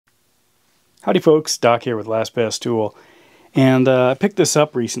Howdy folks, Doc here with LastPass Tool, and I picked this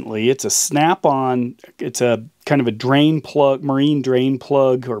up recently. It's a snap-on, it's a kind of a drain plug, marine drain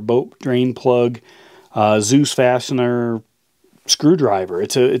plug or boat drain plug, Zeus fastener screwdriver.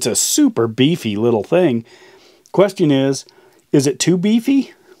 It's a super beefy little thing. Question is it too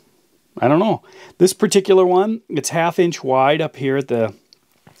beefy? I don't know. This particular one, it's 1/2 inch wide up here at the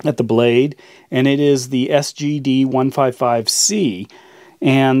blade, and it is the SGD 155C.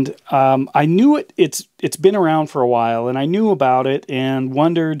 And I knew it's been around for a while, and I knew about it and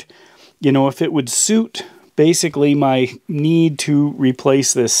wondered, you know, if it would suit basically my need to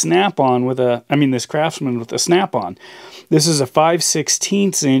replace this snap-on with this Craftsman with a snap-on. This is a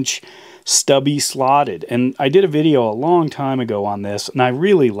 5/16 inch stubby slotted, and I did a video a long time ago on this, and I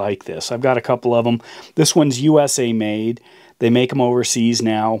really like this. I've got a couple of them. This one's USA made. They make them overseas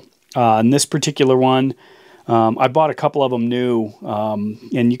now. And this particular one, I bought a couple of them new,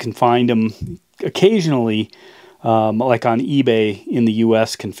 and you can find them occasionally, like on eBay in the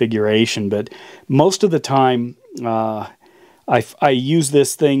US configuration. But most of the time, I use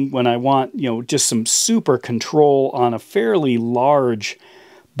this thing when I want, you know, just some super control on a fairly large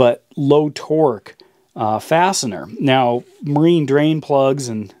but low torque fastener. Now, marine drain plugs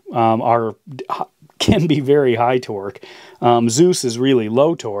and can be very high torque. Zeus is really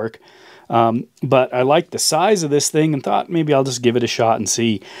low torque. But I like the size of this thing and thought maybe I'll just give it a shot and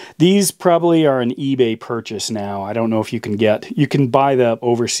see. These probably are an eBay purchase now. I don't know if you can buy the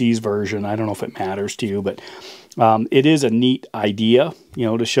overseas version. I don't know if it matters to you, but it is a neat idea, you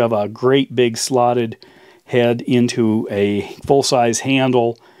know, to shove a great big slotted head into a full-size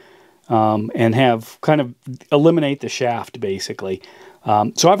handle and have kind of eliminate the shaft basically.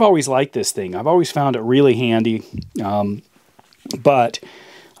 So I've always liked this thing. I've always found it really handy, but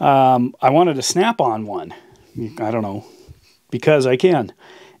I wanted a snap-on one. I don't know, because I can.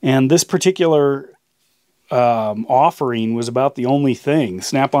 And this particular offering was about the only thing.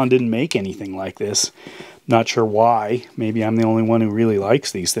 Snap-on didn't make anything like this. Not sure why. Maybe I'm the only one who really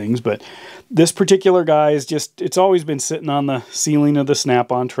likes these things, but this particular guy is just, it's always been sitting on the ceiling of the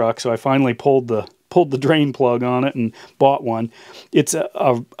Snap-on truck, so I finally pulled the drain plug on it and bought one. It's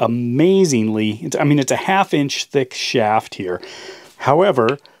amazingly, it's a 1/2 inch thick shaft here.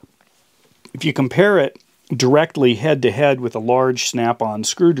 However, if you compare it directly head-to-head with a large snap-on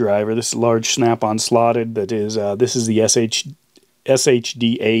screwdriver, this is a large snap-on slotted that is, this is the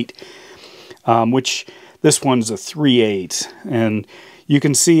SHD8, which this one's a 3/8, and you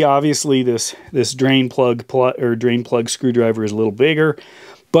can see obviously this drain plug screwdriver is a little bigger,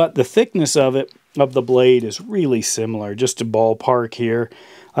 but the thickness of the blade is really similar. Just to ballpark here,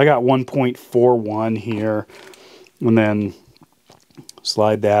 I got 1.41 here, and then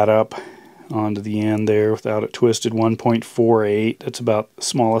slide that up onto the end there without it twisted, 1.48. That's about the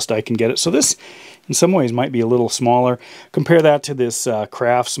smallest I can get it. So this, in some ways, might be a little smaller. Compare that to this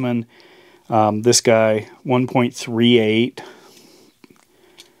Craftsman. This guy, 1.38.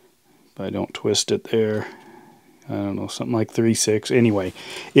 If I don't twist it there, I don't know, something like 3.6. Anyway,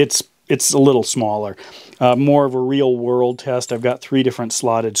 it's a little smaller. More of a real-world test. I've got 3 different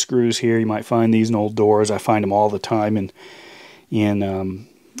slotted screws here. You might find these in old doors. I find them all the time in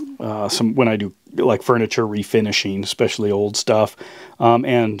when I do like furniture refinishing, especially old stuff,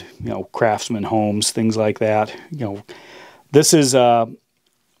 and you know, Craftsman homes, things like that. You know, this is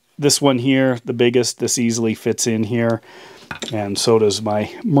this one here, the biggest. This easily fits in here, and so does my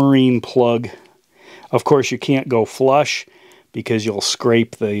marine plug. Of course, you can't go flush because you'll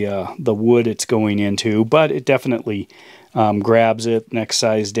scrape the wood it's going into, but it definitely grabs it. Next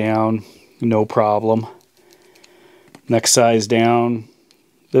size down, no problem. Next size down.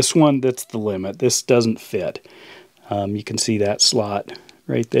 This one, that's the limit. This doesn't fit. You can see that slot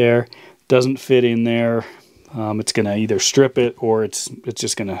right there. Doesn't fit in there. It's going to either strip it or it's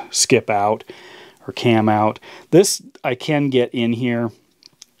just going to skip out or cam out. This I can get in here.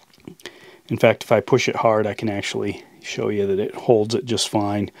 In fact, if I push it hard, I can actually show you that it holds it just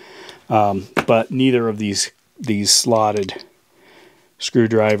fine. But neither of these slotted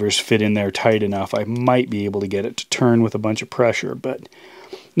screwdrivers fit in there tight enough. I might be able to get it to turn with a bunch of pressure, but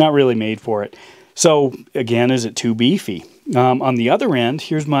not really made for it. So again, is it too beefy? On the other end,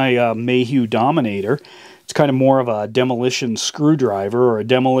 here's my Mayhew Dominator. It's kind of more of a demolition screwdriver or a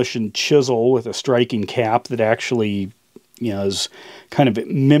demolition chisel with a striking cap that actually, you know, is kind of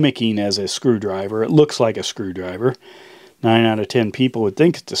mimicking as a screwdriver. It looks like a screwdriver. 9 out of 10 people would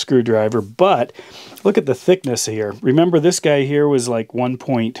think it's a screwdriver, but look at the thickness here. Remember, this guy here was like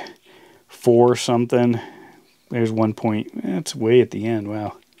 1.4 something. There's 1 point, it's way at the end.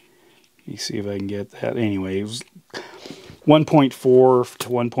 Wow. Let me see if I can get that. Anyway, it was 1.4 to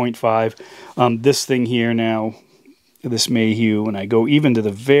 1.5. This thing here now, this Mayhew, and I go even to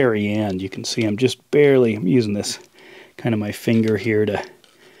the very end, you can see I'm using this kind of my finger here to,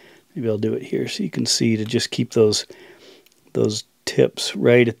 maybe I'll do it here so you can see, to just keep those tips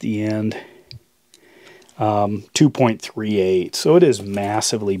right at the end. 2.38, so it is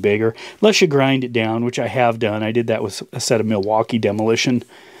massively bigger, unless you grind it down, which I have done. I did that with a set of Milwaukee demolition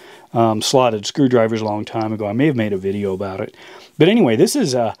slotted screwdrivers a long time ago. I may have made a video about it. But anyway, this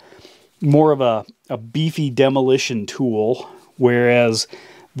is more of a beefy demolition tool, whereas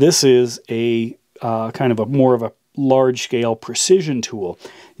this is a kind of a more of a large-scale precision tool.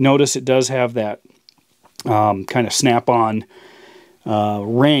 Notice it does have that kind of snap-on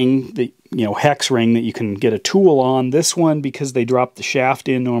ring, that, you know, hex ring that you can get a tool on. This one, because they dropped the shaft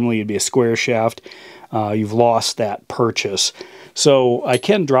in, normally it'd be a square shaft, you've lost that purchase. So I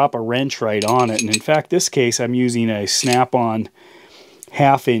can drop a wrench right on it, and in fact this case I'm using a snap-on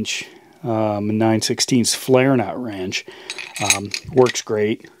 1/2 inch 9/16 flare nut wrench. Works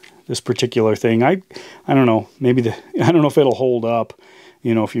great. This particular thing, I don't know, maybe I don't know if it'll hold up,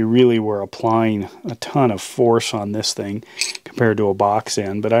 you know, if you really were applying a ton of force on this thing compared to a box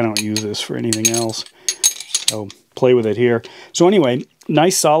end, but I don't use this for anything else. So play with it here. So anyway,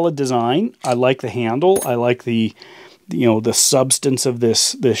 nice solid design. I like the handle. I like the, you know, the substance of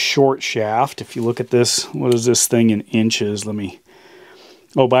this short shaft. If you look at this, what is this thing in inches? Let me,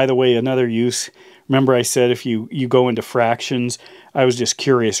 oh, by the way, another use. Remember I said if you go into fractions, I was just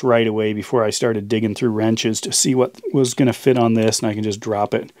curious right away before I started digging through wrenches to see what was going to fit on this, and I can just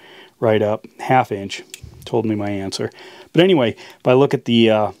drop it right up. 1/2 inch told me my answer. But anyway, if I look at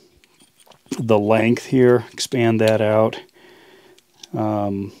the length here, expand that out.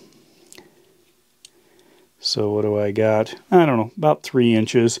 So what do I got? I don't know, about 3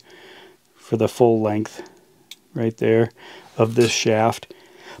 inches for the full length right there of this shaft.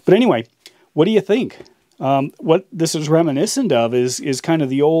 But anyway, what do you think? What this is reminiscent of is kind of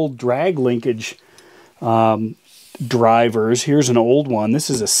the old drag linkage drivers. Here's an old one. This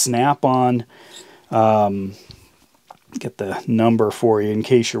is a snap-on, get the number for you in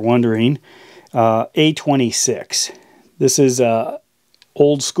case you're wondering, A26. This is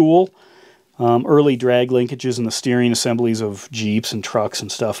old school. Early drag linkages in the steering assemblies of Jeeps and trucks and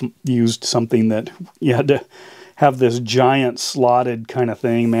stuff used something that you had to have this giant slotted kind of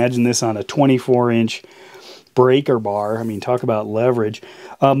thing. Imagine this on a 24-inch breaker bar. I mean, talk about leverage.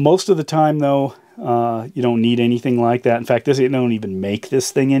 Most of the time, though, you don't need anything like that. In fact, they don't even make this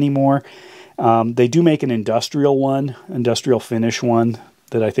thing anymore. They do make an industrial one, industrial finish one,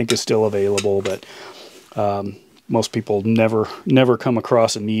 that I think is still available, but most people never come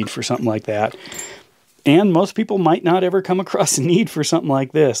across a need for something like that. And most people might not ever come across a need for something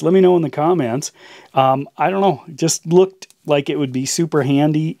like this. Let me know in the comments. I don't know. It just looked like it would be super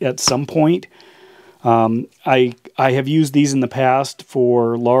handy at some point. I have used these in the past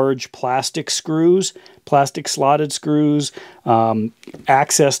for large plastic screws, plastic slotted screws,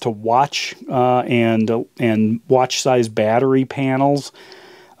 access to watch and watch-size battery panels,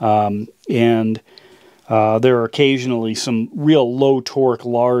 and there are occasionally some real low-torque,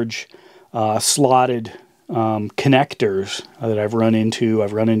 large slotted connectors that I've run into.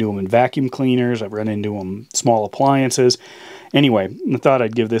 I've run into them in vacuum cleaners. I've run into them in small appliances. Anyway, I thought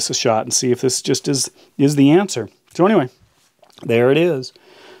I'd give this a shot and see if this just is the answer. So anyway, there it is.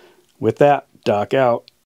 With that, Doc out.